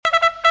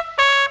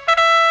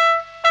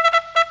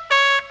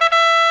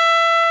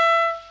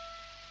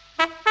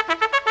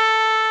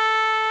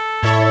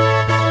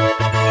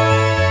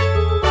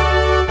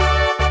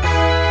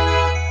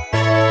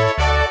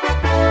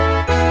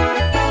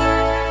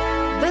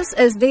This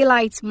is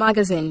Daylight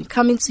Magazine,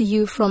 coming to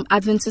you from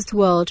Adventist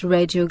World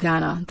Radio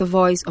Ghana, the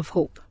voice of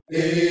hope.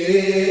 AWR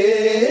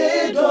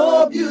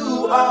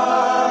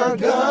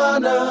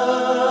Ghana,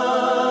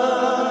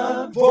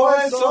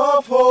 voice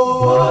of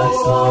hope.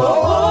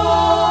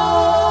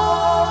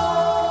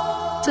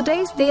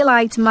 Today's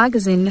Daylight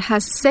Magazine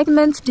has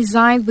segments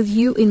designed with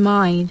you in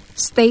mind.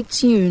 Stay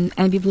tuned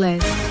and be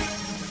blessed.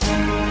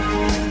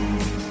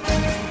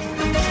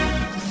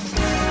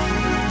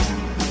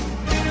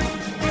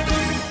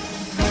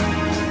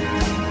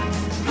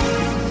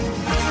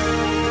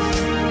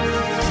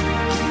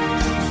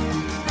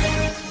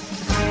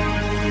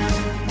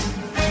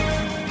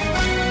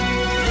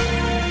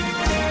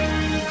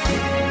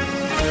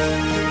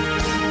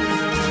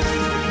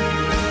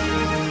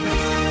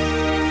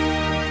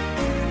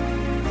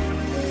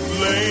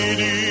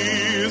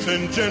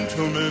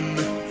 Gentlemen,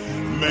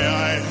 may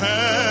I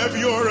have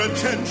your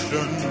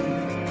attention?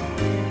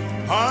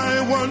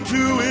 I want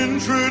to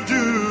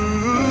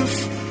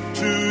introduce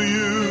to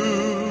you,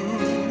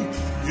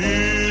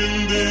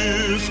 in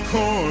this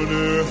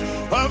corner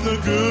of the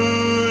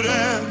good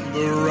and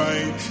the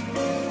right,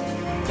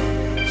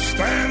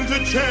 stands a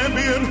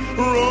champion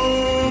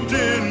robed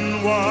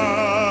in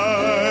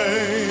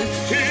white.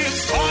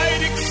 His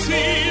height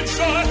exceeds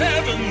the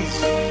heavens,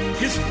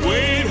 his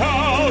weight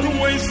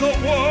outweighs the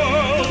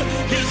world.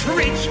 His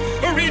reach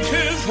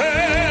reaches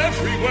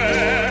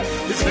everywhere.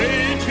 His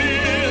age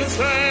is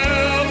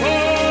evermore.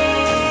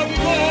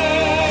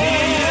 He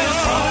is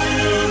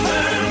higher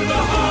than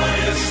the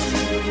highest,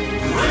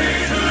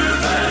 greater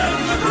than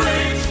the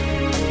great.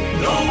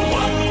 No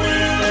one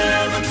will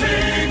ever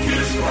take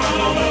his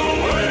crown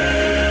away.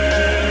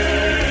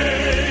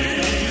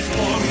 He's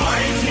more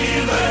mighty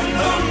than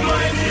the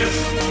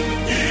mightiest.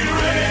 He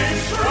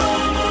reigns from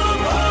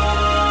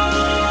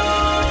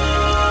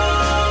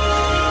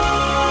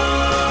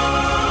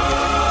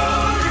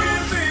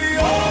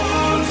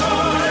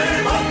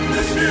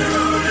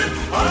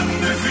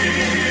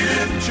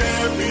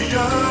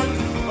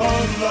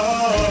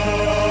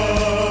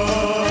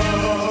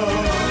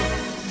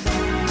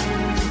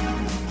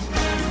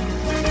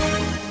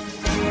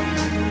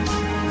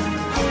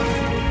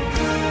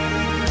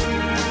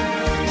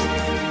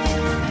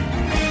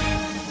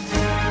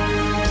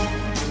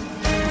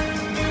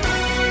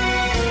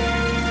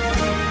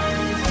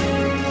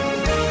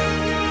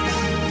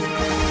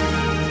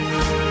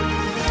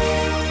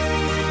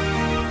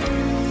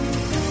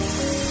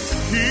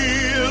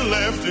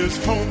his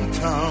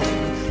hometown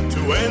to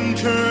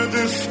enter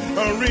this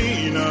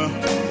arena,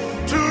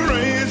 to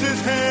raise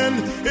his hand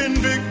in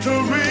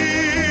victory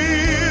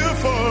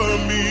for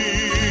me.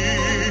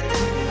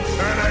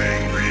 An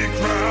angry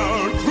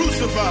crowd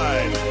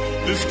crucified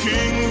this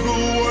king who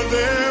wore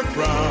their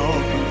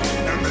crown,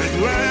 and they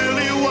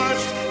gladly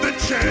watched the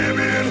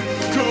champion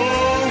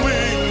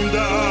going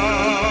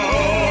down.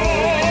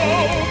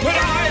 But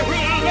I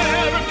will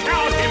never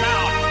count him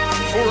out,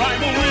 for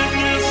I'm a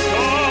witness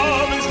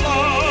of his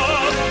love.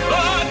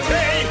 The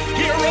day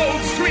he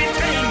rose to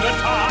retain the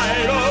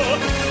title,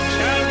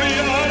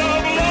 champion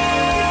of love.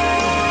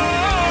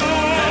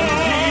 And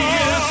he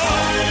is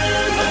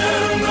higher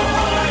than the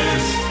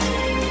highest,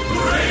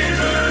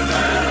 greater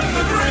than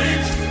the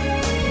great.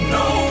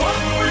 No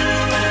one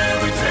will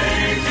ever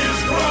take his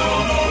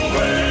crown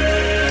away.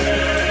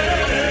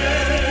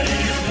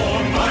 He's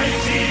more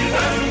mighty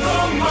than the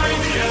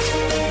mightiest.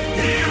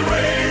 He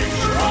reigns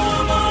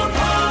from above.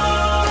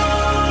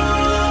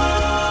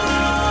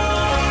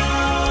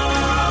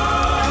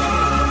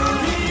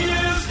 He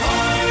is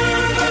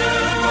higher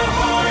than the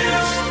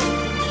highest,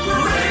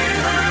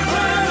 greater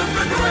than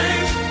the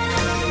great.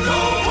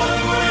 No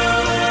one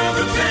will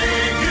ever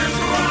take his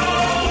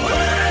crown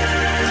away.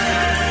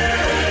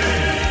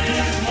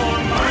 He's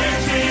more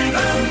mighty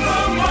than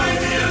the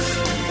mightiest.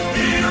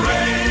 He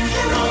reigns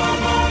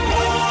from above.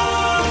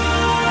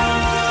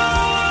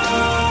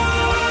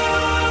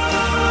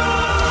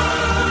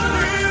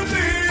 He's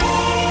the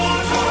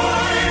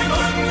all-time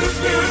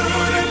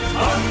undisputed,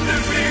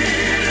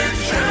 undefeated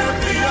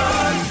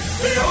champion.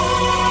 The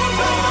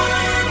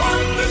all-time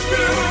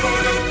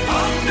undisputed,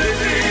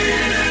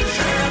 undefeated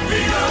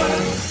champion.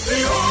 The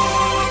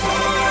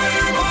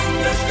all-time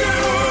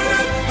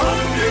undisputed,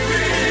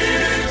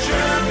 undefeated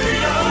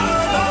champion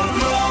of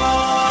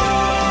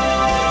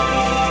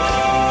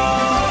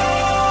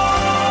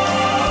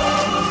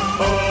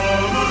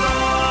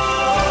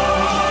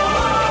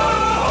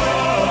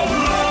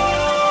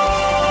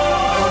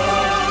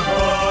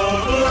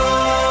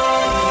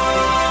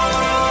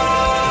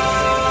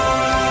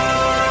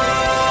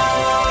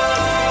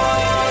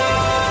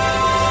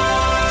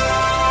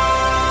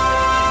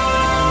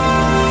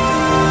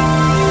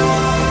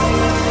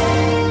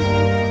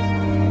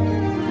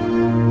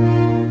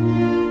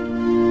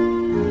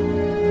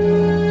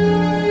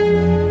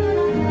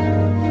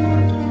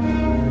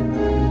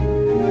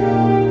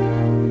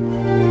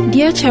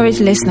Dear cherished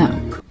listener,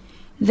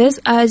 this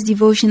hour's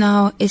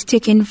devotional is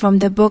taken from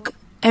the book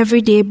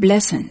Everyday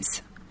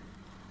Blessings.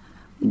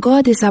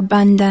 God is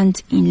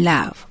abundant in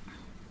love.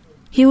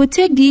 He will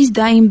take these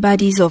dying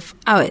bodies of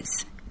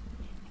ours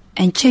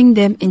and change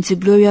them into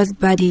glorious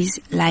bodies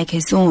like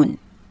his own.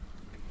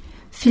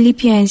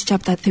 Philippians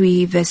chapter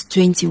 3 verse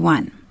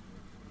 21.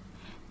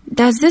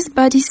 Does this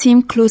body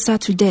seem closer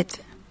to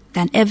death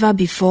than ever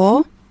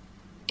before?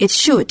 It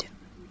should.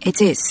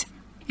 It is.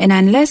 And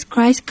unless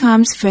Christ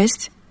comes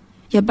first,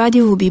 your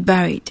body will be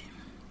buried.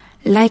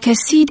 Like a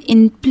seed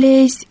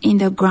placed in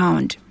the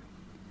ground,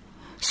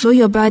 so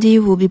your body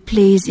will be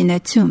placed in a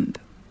tomb.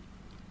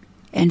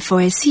 And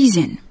for a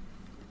season,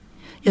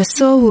 your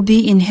soul will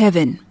be in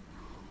heaven,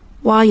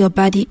 while your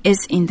body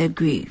is in the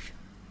grave.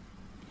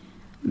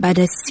 But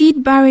the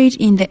seed buried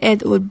in the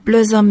earth will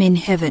blossom in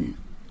heaven.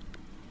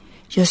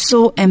 Your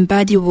soul and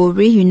body will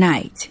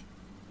reunite,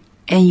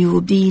 and you will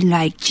be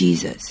like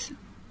Jesus.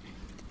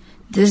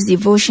 This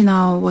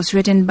devotional was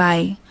written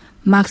by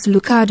Max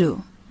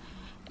Lucado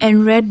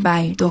and read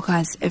by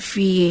Dorcas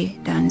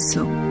Afriye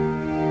Danso.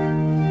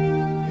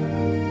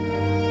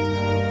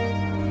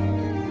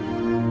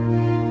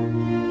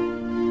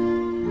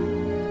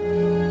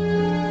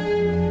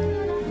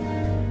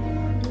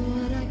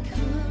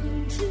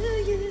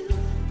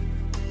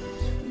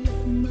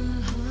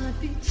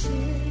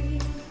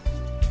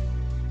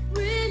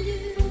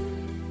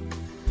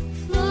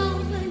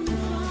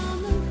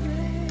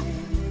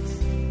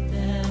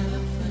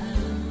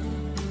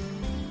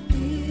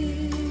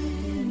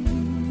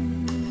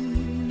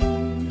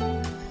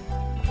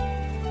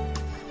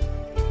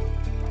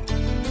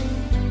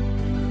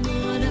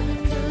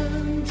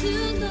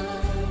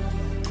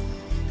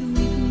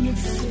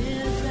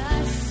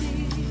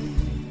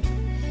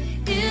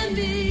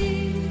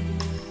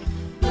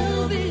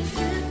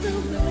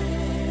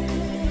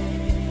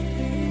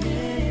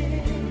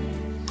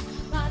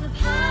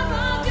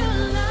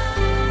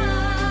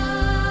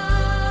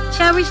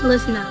 Cherished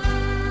listener,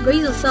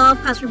 brace yourself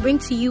as we bring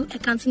to you a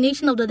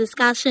continuation of the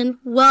discussion,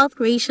 Wealth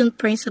Creation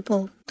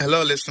Principle.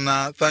 Hello,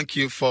 listener. Thank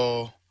you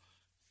for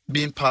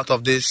being part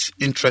of this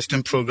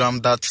interesting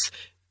program that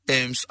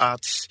aims at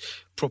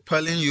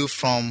propelling you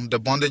from the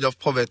bondage of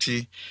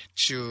poverty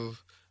to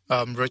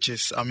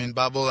riches.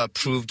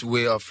 Bible-approved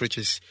way of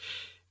riches.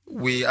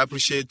 We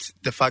appreciate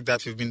the fact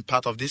that we've been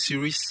part of this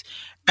series.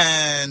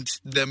 And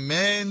the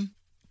main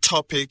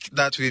topic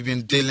that we've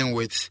been dealing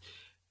with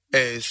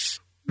is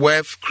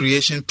wealth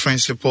creation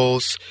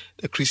principles,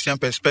 the Christian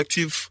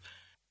perspective,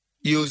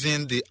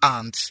 using the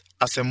ant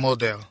as a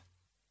model.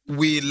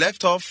 We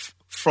left off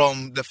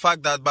from the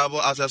fact that Bible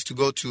asks us to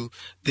go to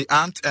the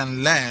ant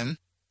and learn,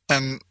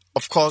 and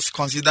of course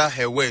consider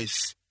her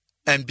ways.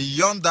 And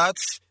beyond that,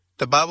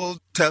 the Bible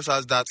tells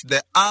us that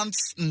the ant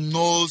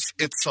knows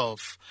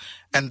itself.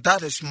 And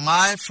that is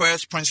my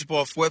first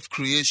principle of wealth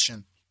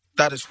creation.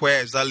 That is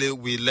where exactly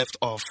we left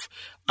off.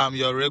 I'm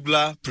your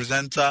regular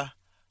presenter,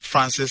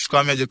 Francis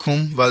Kwame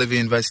Jekum, Valley View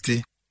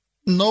University.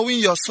 Knowing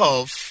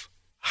yourself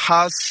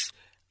has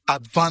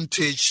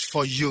advantage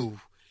for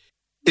you.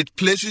 It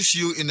places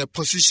you in a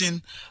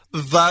position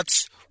that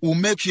will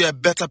make you a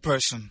better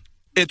person.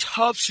 It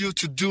helps you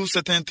to do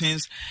certain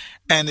things,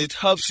 and it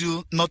helps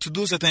you not to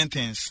do certain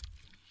things.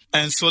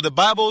 And so the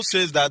Bible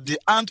says that the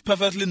ant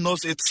perfectly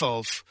knows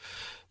itself,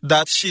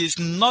 that she is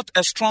not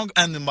a strong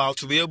animal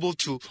to be able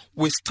to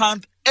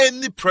withstand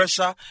any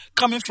pressure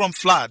coming from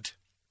flood.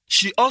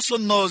 She also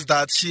knows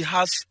that she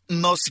has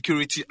no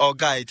security or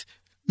guide,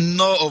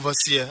 no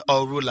overseer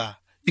or ruler.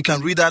 You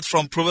can read that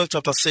from Proverbs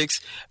chapter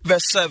 6,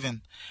 verse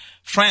 7.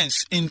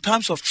 Friends, in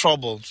times of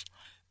troubles,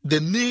 the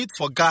need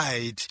for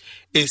guide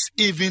is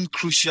even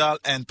crucial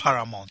and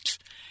paramount.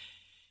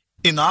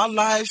 In our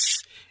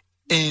lives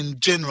in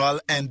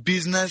general and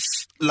business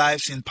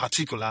lives in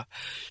particular,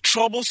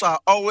 troubles are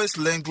always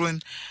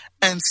lingering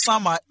and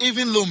some are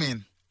even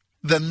looming.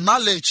 The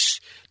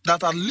knowledge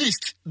that at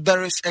least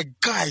there is a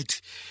guide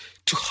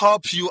to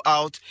help you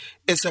out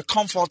is a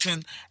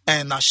comforting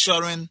and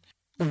assuring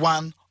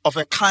one of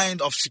a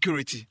kind of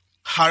security.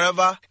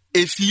 However,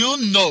 if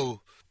you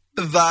know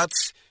that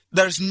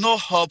there is no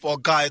help or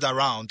guide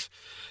around,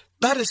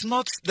 that is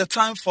not the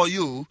time for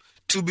you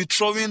to be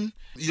throwing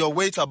your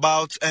weight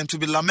about and to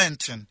be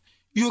lamenting.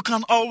 You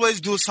can always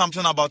do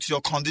something about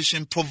your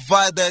condition,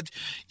 provided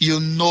you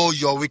know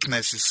your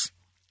weaknesses.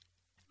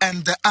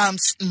 And the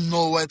ants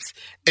know it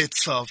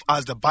itself,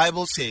 as the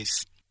Bible says.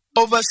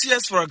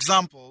 Overseers, for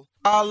example,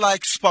 are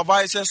like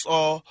supervisors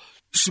or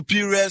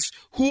superiors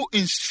who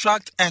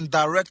instruct and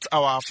direct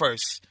our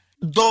affairs.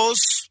 Those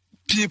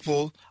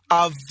people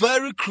are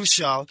very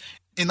crucial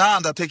in our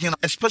undertaking,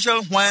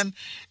 especially when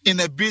in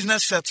a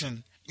business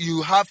setting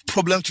you have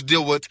problems to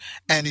deal with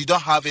and you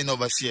don't have an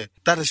overseer.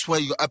 That is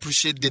where you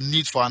appreciate the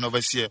need for an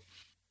overseer.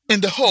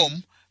 In the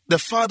home, the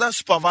father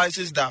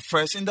supervises the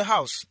affairs in the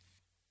house.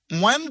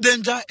 When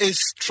danger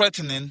is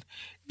threatening,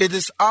 it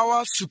is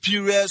our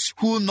superiors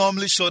who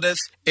normally shoulder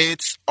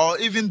it or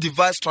even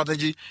devise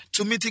strategy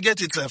to mitigate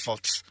its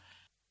efforts.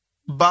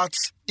 But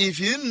if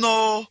you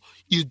know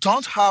you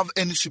don't have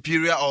any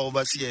superior or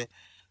overseer,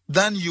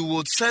 then you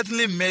would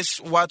certainly miss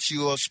what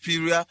your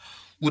superior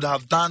would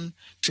have done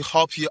to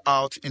help you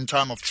out in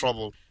time of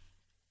trouble.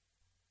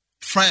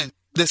 Friend,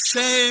 the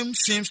same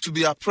seems to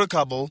be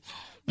applicable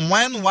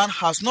when one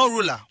has no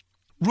ruler.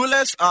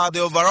 Rulers are the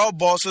overall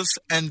bosses,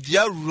 and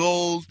their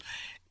role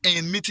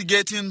in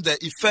mitigating the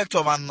effect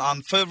of an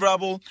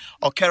unfavorable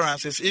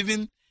occurrence is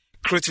even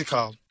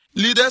critical.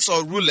 Leaders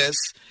or rulers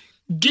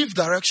give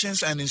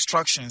directions and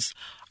instructions,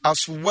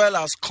 as well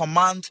as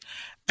command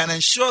and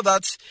ensure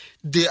that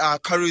they are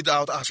carried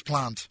out as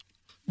planned.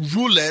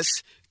 Rulers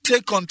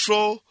take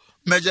control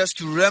measures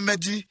to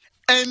remedy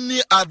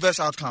any adverse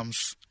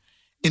outcomes.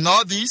 In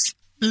all these,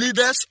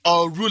 leaders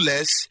or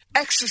rulers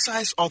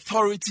exercise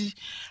authority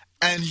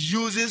and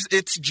uses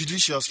it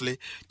judiciously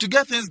to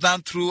get things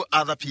done through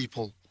other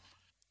people.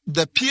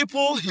 The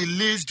people he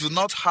leads do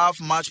not have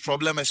much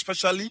problem,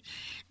 especially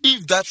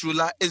if that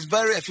ruler is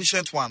very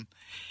efficient one.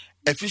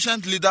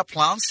 Efficient leader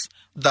plans,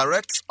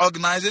 directs,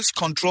 organizes,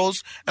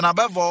 controls, and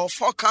above all,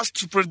 forecasts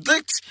to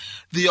predict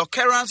the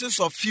occurrences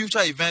of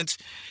future events,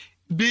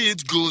 be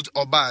it good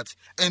or bad.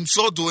 In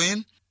so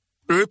doing,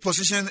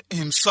 reposition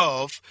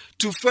himself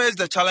to face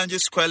the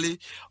challenges squarely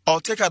or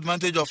take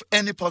advantage of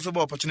any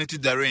possible opportunity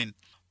therein.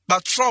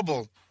 But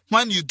trouble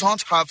when you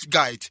don't have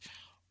guide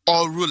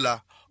or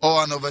ruler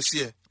or an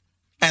overseer.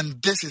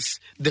 And this is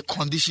the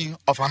condition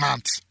of an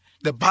ant.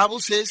 The Bible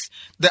says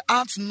the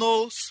ant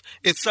knows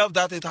itself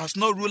that it has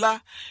no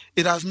ruler,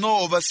 it has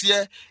no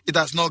overseer, it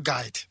has no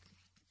guide.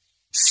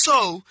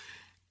 So,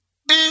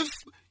 if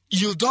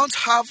you don't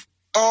have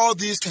all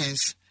these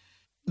things,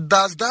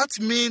 does that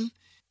mean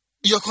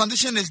your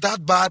condition is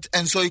that bad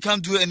and so you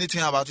can't do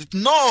anything about it?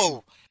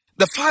 No.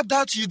 The fact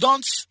that you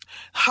don't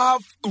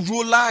have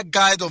ruler,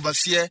 guide,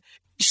 overseer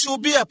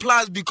should be a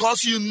plus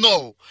because you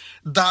know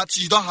that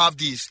you don't have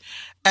these.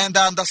 And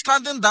the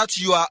understanding that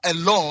you are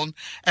alone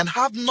and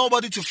have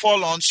nobody to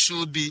fall on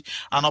should be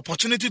an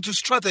opportunity to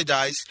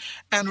strategize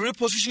and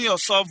reposition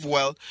yourself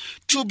well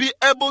to be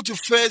able to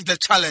face the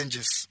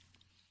challenges.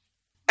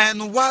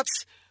 And what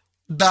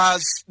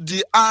does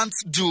the ant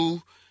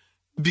do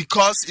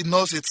because it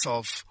knows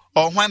itself,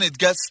 or when it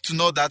gets to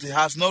know that it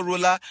has no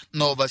ruler,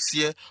 no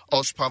overseer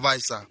or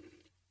supervisor?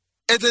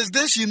 It is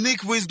this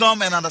unique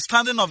wisdom and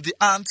understanding of the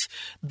ant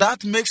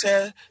that makes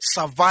her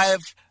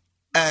survive,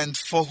 and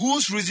for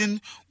whose reason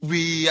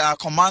we are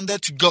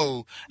commanded to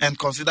go and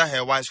consider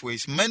her wise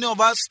ways. Many of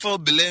us still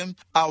blame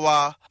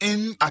our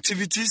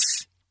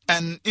inactivities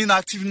and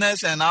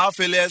inactiveness and our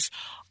failures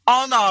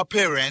on our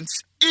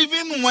parents,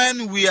 even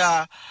when we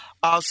are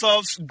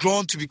ourselves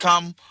grown to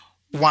become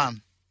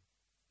one.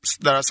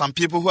 There are some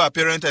people who are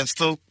parents and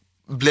still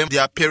blame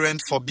their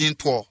parents for being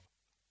poor.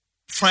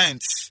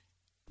 Friends,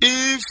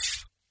 if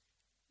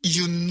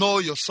you know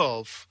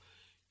yourself,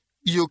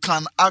 you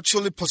can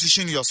actually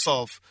position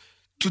yourself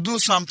to do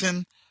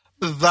something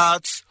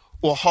that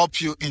will help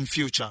you in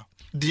future.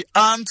 The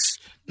ant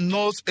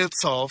knows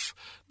itself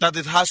that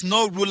it has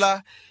no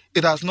ruler,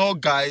 it has no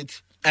guide,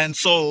 and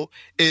so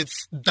it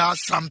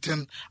does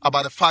something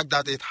about the fact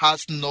that it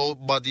has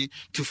nobody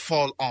to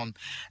fall on.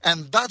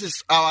 And that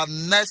is our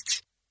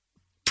next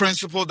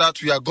principle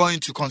that we are going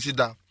to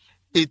consider.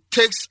 It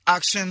takes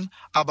action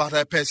about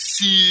a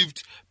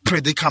perceived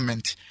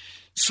predicament.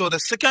 So the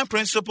second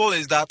principle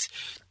is that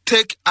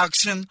take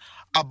action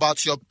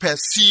about your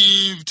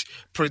perceived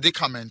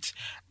predicament,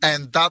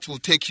 and that will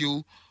take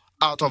you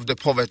out of the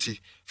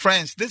poverty.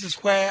 Friends, this is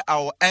where I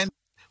will end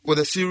with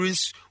the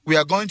series. We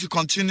are going to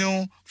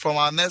continue from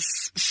our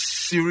next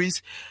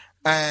series,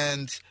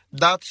 and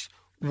that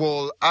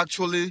will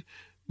actually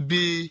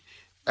be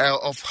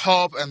of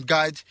help and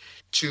guide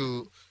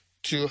to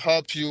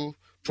help you,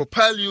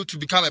 propel you to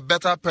become a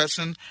better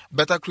person,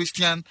 better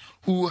Christian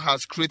who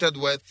has created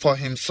wealth for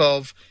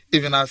himself,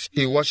 even as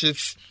he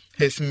worships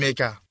his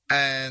maker.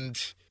 And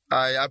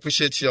I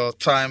appreciate your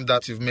time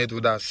that you've made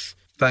with us.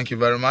 Thank you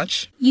very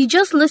much. You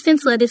just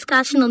listened to a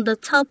discussion on the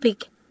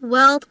topic,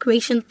 Wealth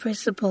Creation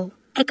Principle.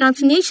 A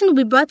continuation will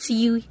be brought to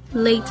you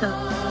later.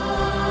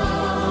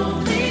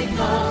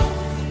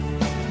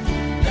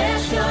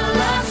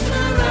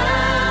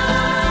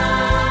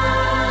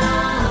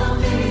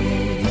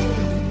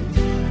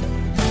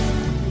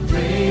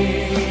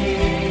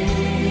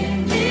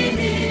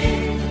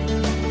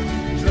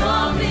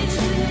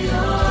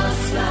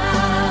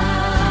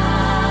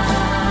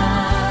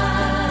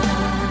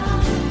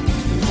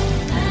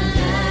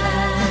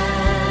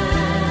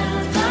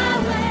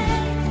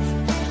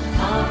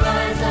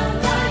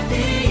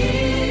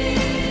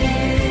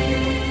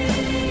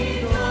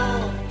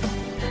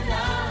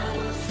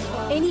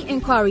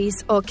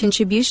 Inquiries or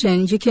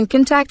contribution, you can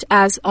contact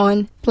us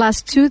on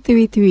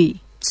 +233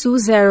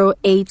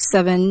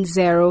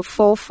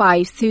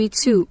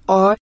 2087045532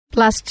 or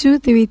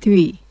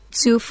 +233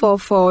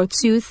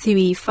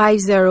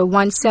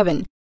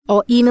 244235017,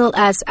 or email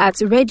us at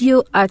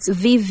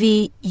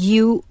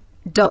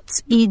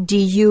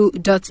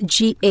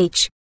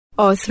radio@vvu.edu.gh,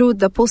 or through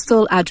the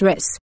postal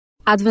address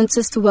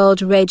Adventist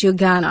World Radio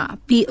Ghana,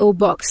 P.O.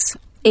 Box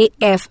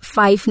AF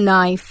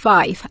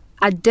 595,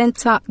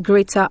 Adenta,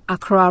 Greater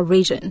Accra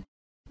Region,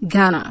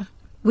 Ghana.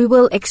 We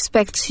will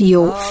expect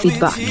your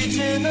feedback.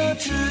 Telling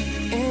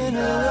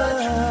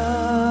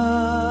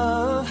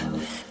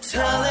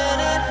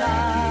it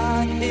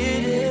like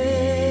it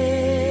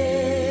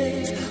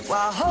is,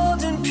 while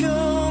holding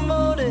pure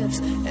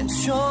and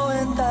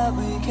showing that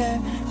we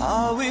care?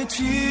 Are we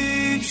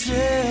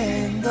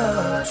teaching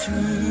the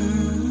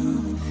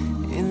truth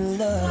in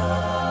love?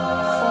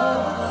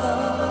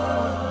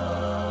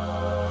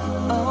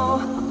 Oh,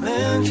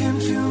 man came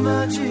to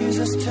my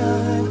Jesus,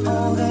 telling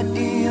all that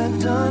he had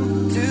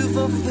done to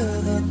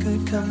fulfill the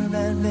good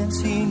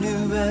commandments. He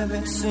knew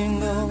every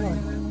single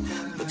one.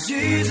 But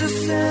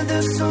Jesus said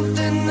there's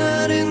something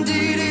that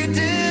indeed he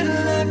did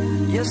lack.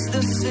 Yes,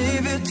 the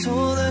Savior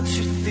told the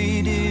truth.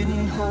 He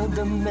didn't hold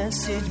the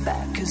message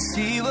back, 'cause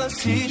he was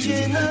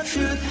teaching the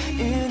truth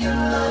in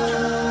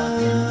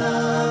love,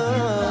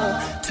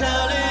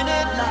 telling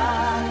it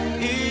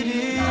like it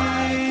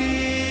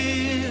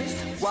is,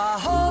 while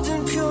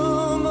holding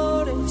pure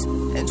motives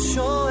and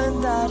showing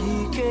that he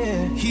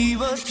cared. He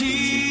was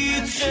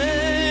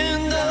teaching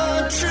the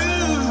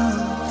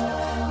truth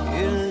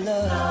in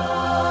love.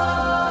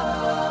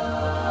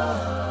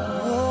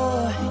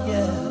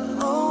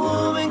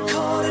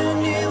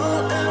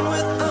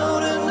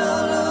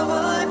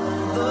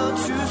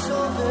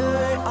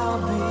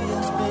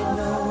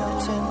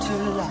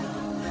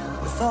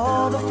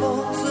 All the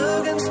folks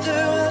against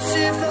her,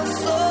 she felt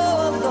so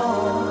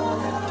alone.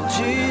 But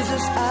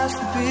Jesus asked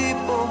the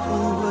people who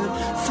would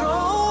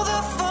throw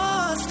the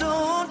first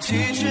stone,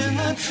 teaching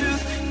the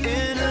truth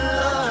in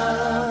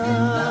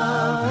love,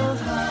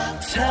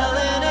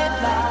 telling it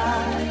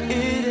like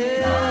it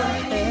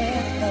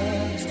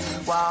is,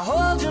 while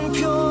holding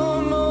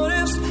pure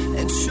motives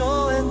and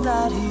showing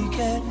that he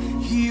cared.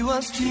 He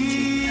was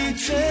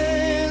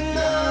teaching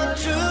the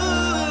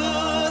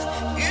truth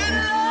in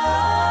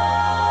love.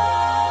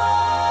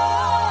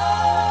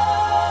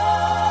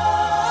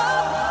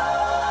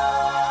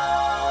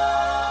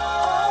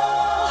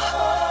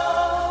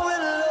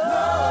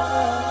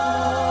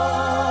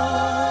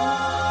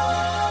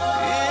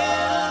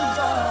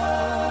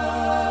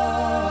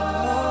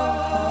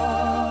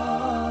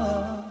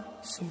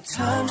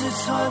 Sometimes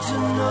it's hard to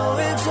know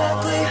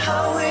exactly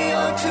how we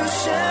are to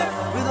share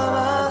with our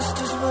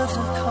masters words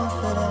of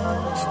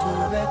confidence.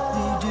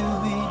 Directly, do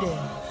we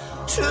dare?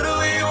 Should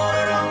we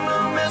order on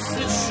the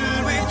message?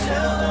 Should we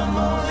tell them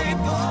only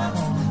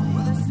parts?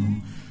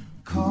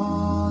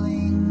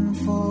 Calling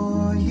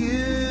for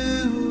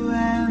you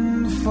and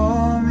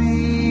for me.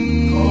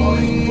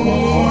 Calling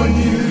for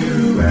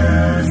you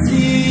and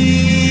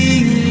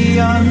see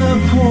on the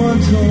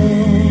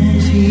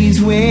portals. He's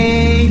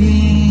waiting.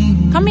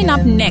 Coming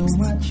up next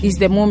is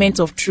the moment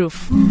of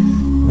truth.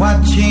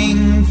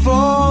 Watching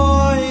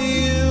for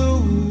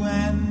you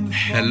and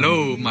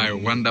Hello, my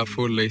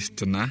wonderful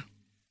listener.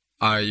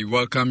 I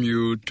welcome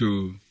you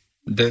to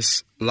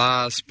this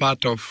last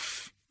part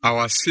of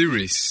our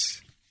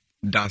series,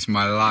 Does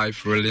My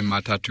Life Really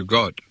Matter to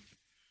God?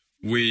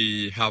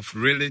 We have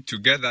really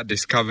together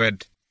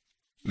discovered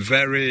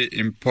very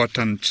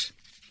important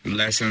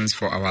lessons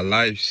for our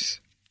lives.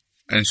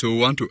 And so we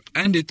want to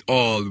end it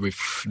all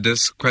with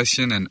this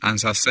question and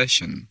answer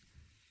session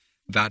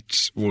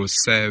that will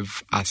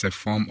serve as a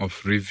form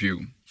of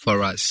review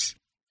for us.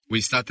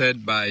 We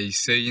started by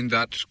saying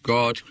that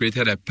God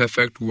created a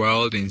perfect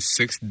world in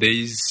 6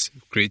 days,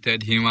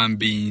 created human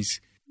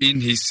beings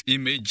in his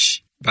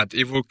image, but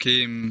evil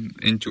came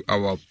into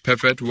our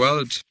perfect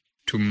world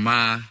to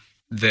mar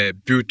the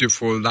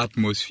beautiful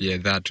atmosphere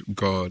that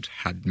God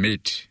had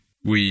made.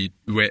 We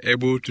were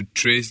able to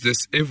trace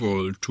this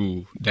evil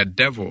to the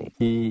devil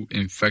who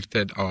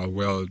infected our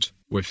world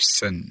with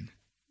sin.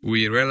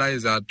 We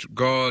realized that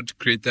God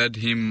created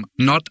him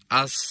not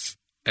as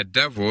a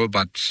devil,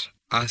 but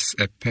as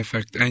a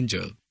perfect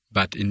angel.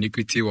 But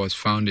iniquity was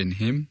found in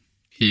him.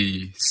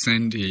 He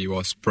sinned, he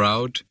was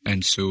proud,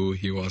 and so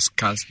he was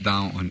cast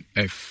down on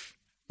earth.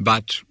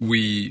 But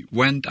we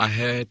went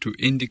ahead to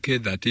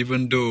indicate that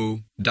even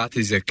though that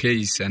is the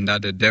case and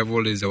that the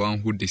devil is the one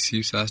who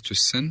deceives us to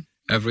sin,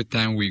 every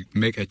time we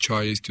make a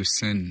choice to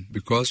sin,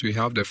 because we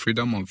have the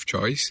freedom of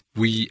choice,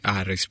 we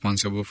are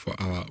responsible for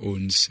our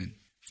own sin.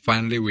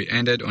 Finally, we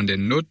ended on the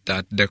note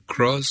that the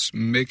cross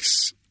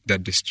makes the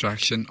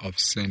destruction of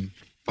sin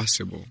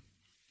possible.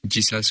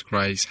 Jesus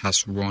Christ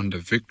has won the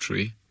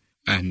victory,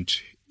 and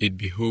it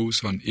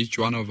behoves on each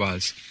one of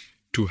us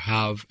to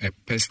have a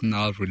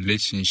personal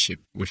relationship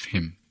with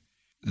him.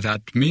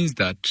 That means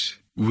that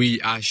we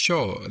are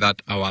sure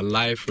that our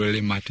life really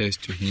matters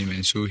to him,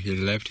 and so he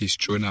left his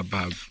throne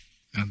above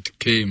and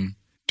came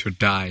to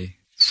die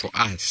for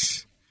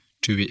us,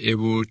 to be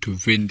able to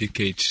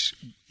vindicate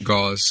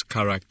God's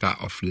character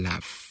of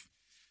love.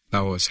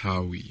 That was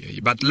how we...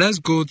 But let's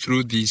go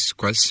through these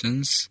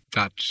questions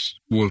that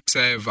will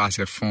serve as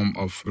a form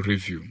of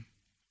review.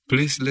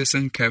 Please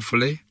listen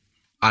carefully,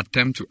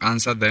 attempt to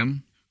answer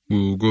them. We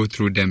will go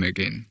through them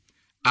again.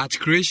 At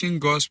creation,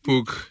 God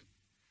spoke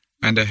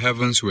and the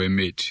heavens were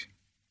made.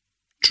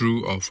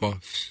 True or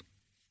false?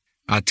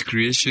 At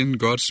creation,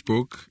 God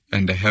spoke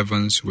and the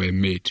heavens were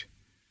made.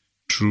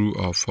 True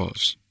or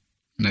false?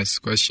 Next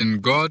question.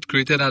 God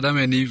created Adam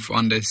and Eve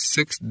on the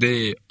 6th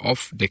day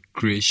of the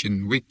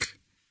creation week.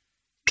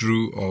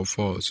 True or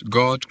false?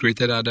 God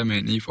created Adam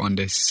and Eve on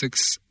the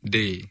 6th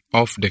day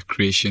of the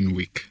creation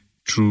week.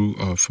 True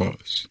or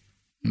false?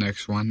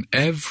 Next one.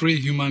 Every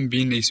human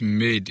being is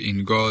made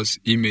in God's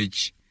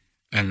image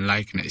and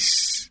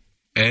likeness.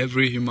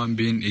 Every human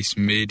being is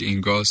made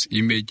in God's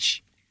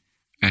image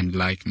and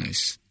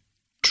likeness.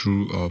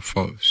 True or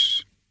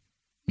false?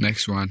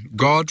 Next one.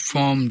 God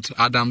formed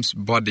Adam's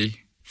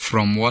body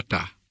from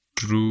water.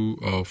 True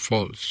or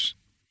false?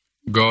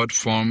 God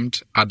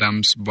formed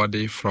Adam's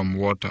body from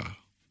water.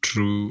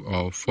 True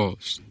or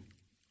false?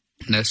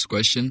 Next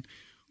question.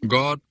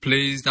 God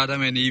placed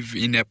Adam and Eve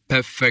in a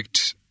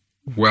perfect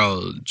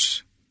world.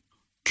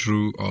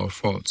 True or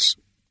false?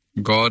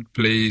 God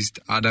placed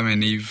Adam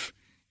and Eve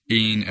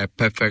in a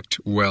perfect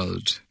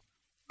world.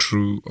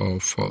 True or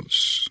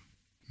false?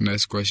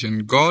 Next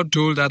question. God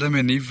told Adam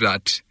and Eve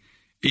that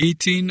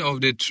eating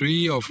of the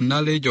tree of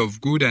knowledge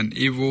of good and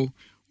evil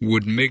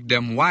would make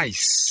them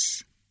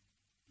wise.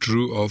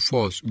 True or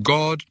false?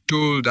 God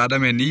told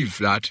Adam and Eve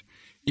that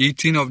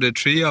eating of the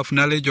tree of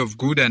knowledge of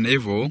good and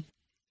evil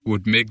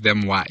would make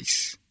them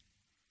wise.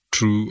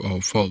 True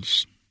or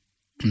false?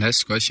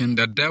 Next question.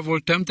 The devil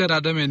tempted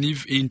Adam and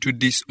Eve into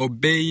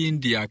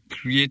disobeying their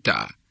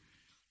Creator.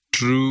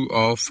 True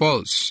or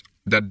false?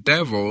 The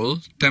devil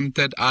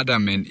tempted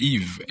Adam and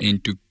Eve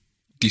into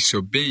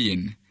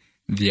disobeying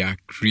their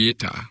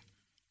Creator.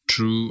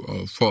 True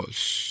or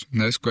false?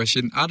 Next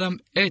question. Adam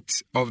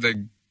ate of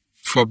the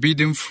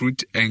forbidden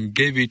fruit and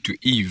gave it to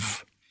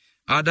Eve.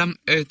 Adam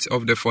ate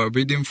of the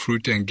forbidden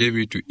fruit and gave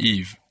it to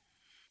Eve.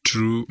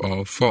 True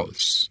or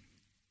false?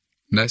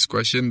 Next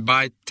question.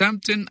 By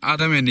tempting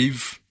Adam and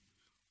Eve,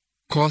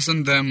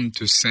 causing them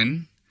to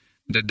sin,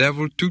 the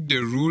devil took the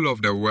rule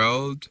of the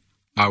world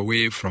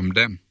away from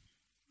them.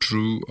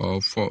 True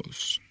or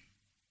false?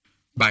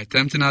 By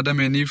tempting Adam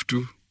and Eve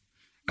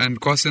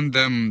and causing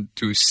them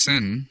to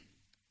sin,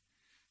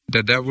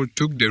 the devil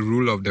took the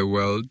rule of the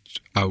world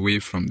away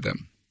from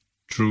them.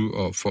 True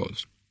or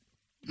false?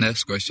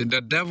 Next question.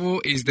 The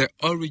devil is the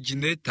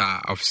originator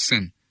of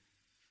sin.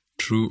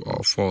 True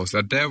or false?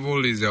 The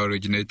devil is the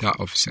originator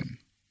of sin.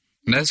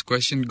 Next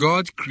question.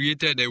 God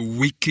created a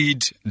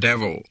wicked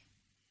devil.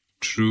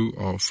 True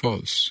or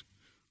false?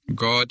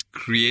 God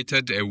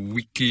created a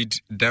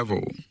wicked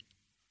devil.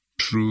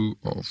 True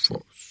or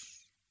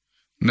false?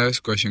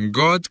 Next question.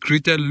 God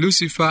created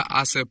Lucifer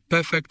as a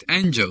perfect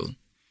angel.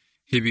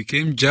 He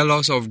became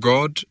jealous of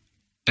God,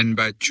 and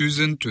by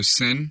choosing to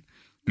sin,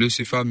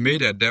 Lucifer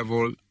made a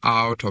devil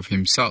out of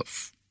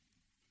himself.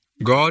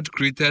 God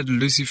created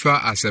Lucifer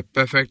as a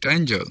perfect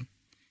angel.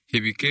 He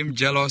became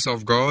jealous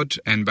of God,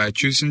 and by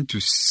choosing to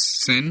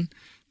sin,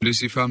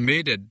 Lucifer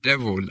made a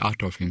devil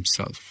out of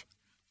himself.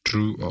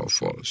 True or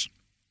false?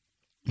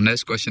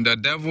 Next question. The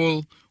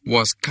devil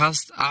was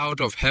cast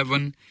out of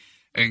heaven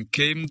and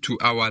came to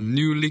our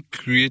newly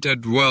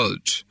created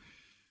world.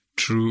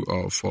 True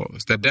or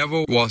false? The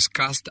devil was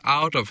cast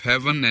out of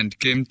heaven and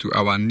came to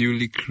our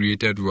newly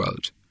created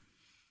world.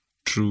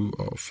 True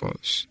or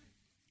false?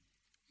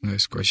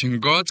 Next question.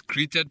 God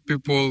created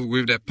people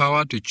with the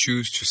power to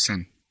choose to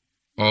sin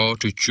or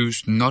to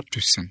choose not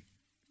to sin.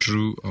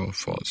 True or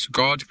false?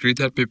 God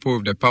created people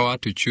with the power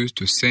to choose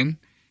to sin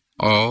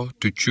or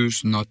to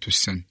choose not to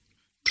sin.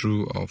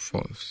 True or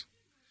false?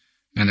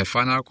 And the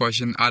final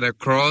question. At the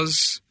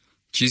cross,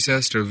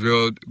 Jesus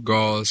revealed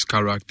God's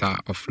character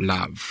of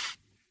love.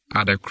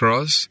 At the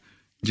cross,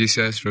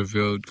 Jesus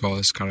revealed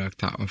God's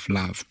character of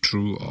love.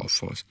 True or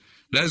false?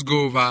 Let's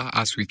go over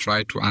as we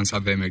try to answer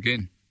them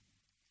again.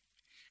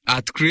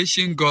 At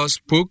creation, God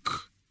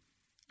spoke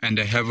and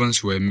the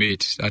heavens were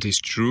made. That is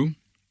true.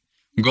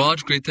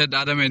 God created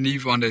Adam and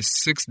Eve on the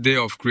sixth day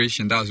of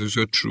creation. That is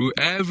also true.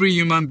 Every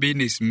human being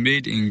is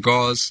made in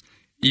God's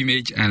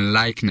image and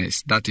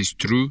likeness. That is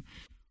true.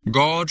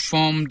 God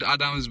formed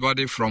Adam's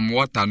body from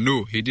water.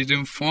 No, he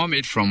didn't form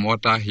it from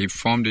water. He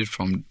formed it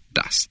from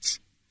dust.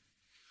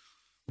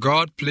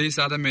 God placed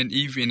Adam and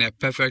Eve in a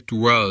perfect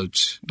world.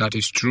 That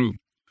is true.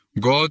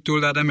 God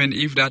told Adam and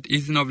Eve that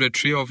eating of the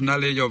tree of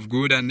knowledge of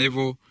good and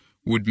evil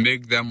would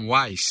make them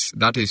wise.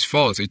 That is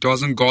false. It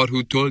wasn't God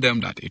who told them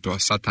that. It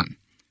was Satan.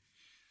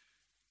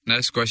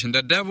 Next question.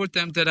 The devil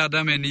tempted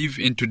Adam and Eve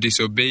into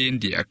disobeying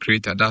their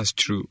Creator. That's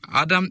true.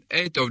 Adam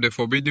ate of the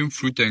forbidden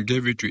fruit and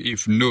gave it to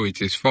Eve. No,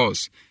 it is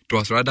false. It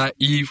was rather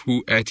Eve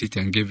who ate it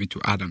and gave it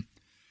to Adam.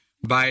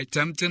 By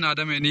tempting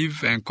Adam and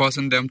Eve and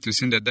causing them to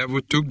sin, the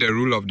devil took the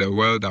rule of the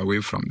world away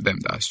from them.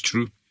 That's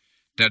true.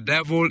 The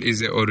devil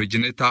is the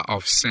originator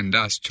of sin.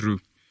 That's true.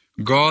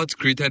 God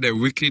created a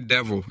wicked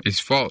devil. It's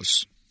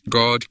false.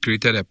 God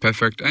created a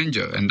perfect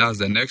angel. And that's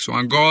the next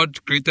one.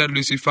 God created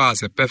Lucifer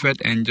as a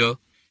perfect angel.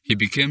 He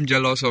became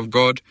jealous of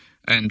God,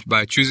 and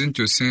by choosing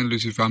to sin,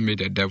 Lucifer made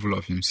a devil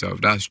of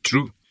himself. That's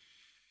true.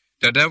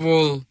 The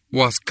devil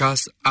was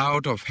cast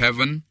out of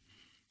heaven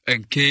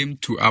and came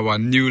to our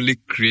newly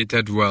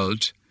created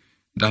world.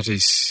 That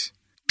is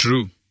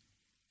true.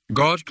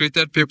 God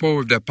created people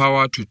with the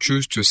power to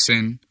choose to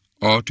sin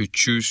or to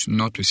choose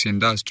not to sin.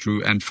 That's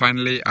true. And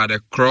finally, at the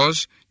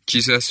cross,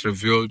 Jesus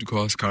revealed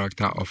God's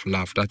character of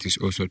love. That is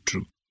also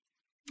true.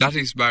 That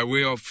is by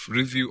way of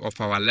review of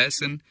our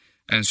lesson.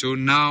 And so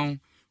now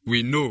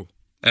we know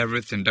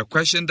everything. The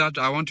question that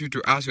I want you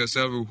to ask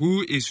yourself,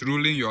 who is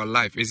ruling your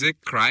life? Is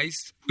it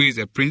Christ, who is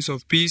the Prince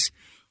of Peace,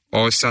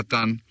 or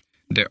Satan,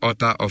 the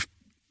author of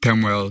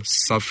turmoil,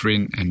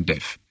 suffering, and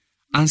death?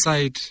 Answer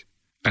it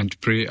and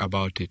pray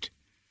about it.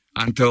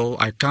 Until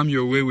I come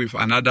your way with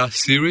another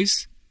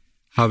series,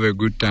 have a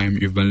good time.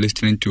 You've been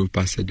listening to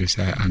Pastor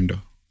Josiah Ando,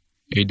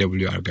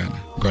 AWR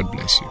Ghana. God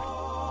bless you.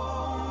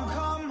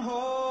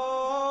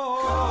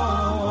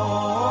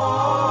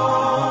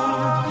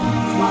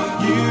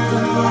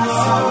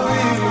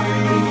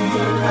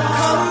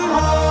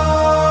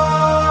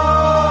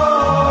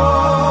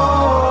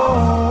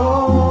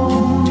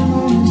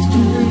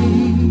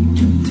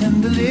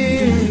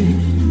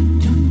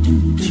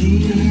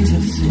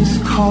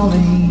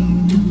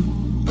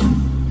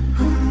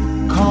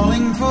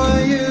 Calling for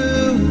you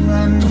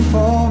and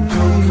for me.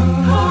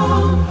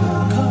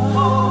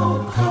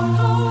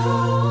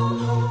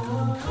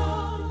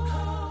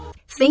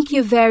 Thank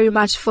you very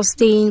much for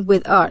staying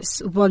with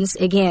us once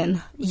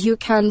again. You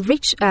can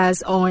reach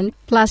us on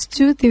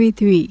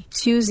 +233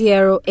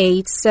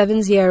 208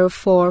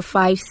 704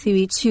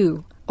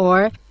 532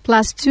 or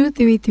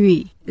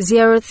 +233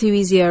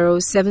 030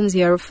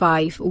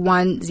 705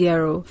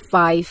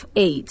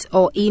 1058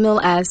 or email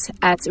us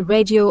at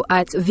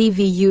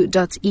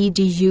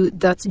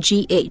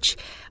radio@vvu.edu.gh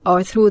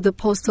or through the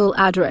postal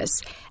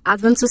address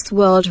Adventist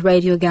World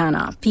Radio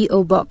Ghana,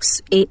 P.O.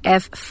 Box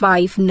AF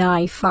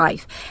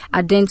 595,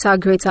 Adenta,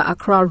 Greater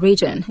Accra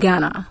Region,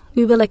 Ghana.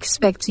 We will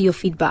expect your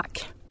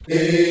feedback.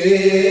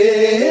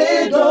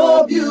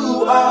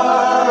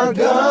 AWR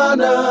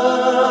Ghana,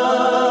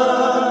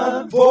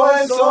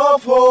 Voice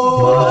of Hope.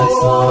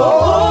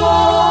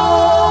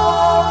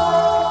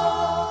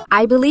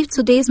 I believe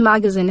today's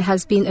magazine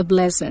has been a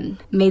blessing.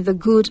 May the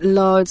good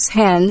Lord's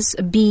hands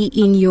be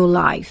in your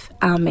life.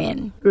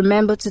 Amen.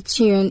 Remember to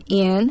tune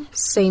in,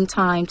 same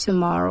time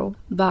tomorrow.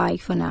 Bye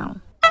for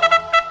now.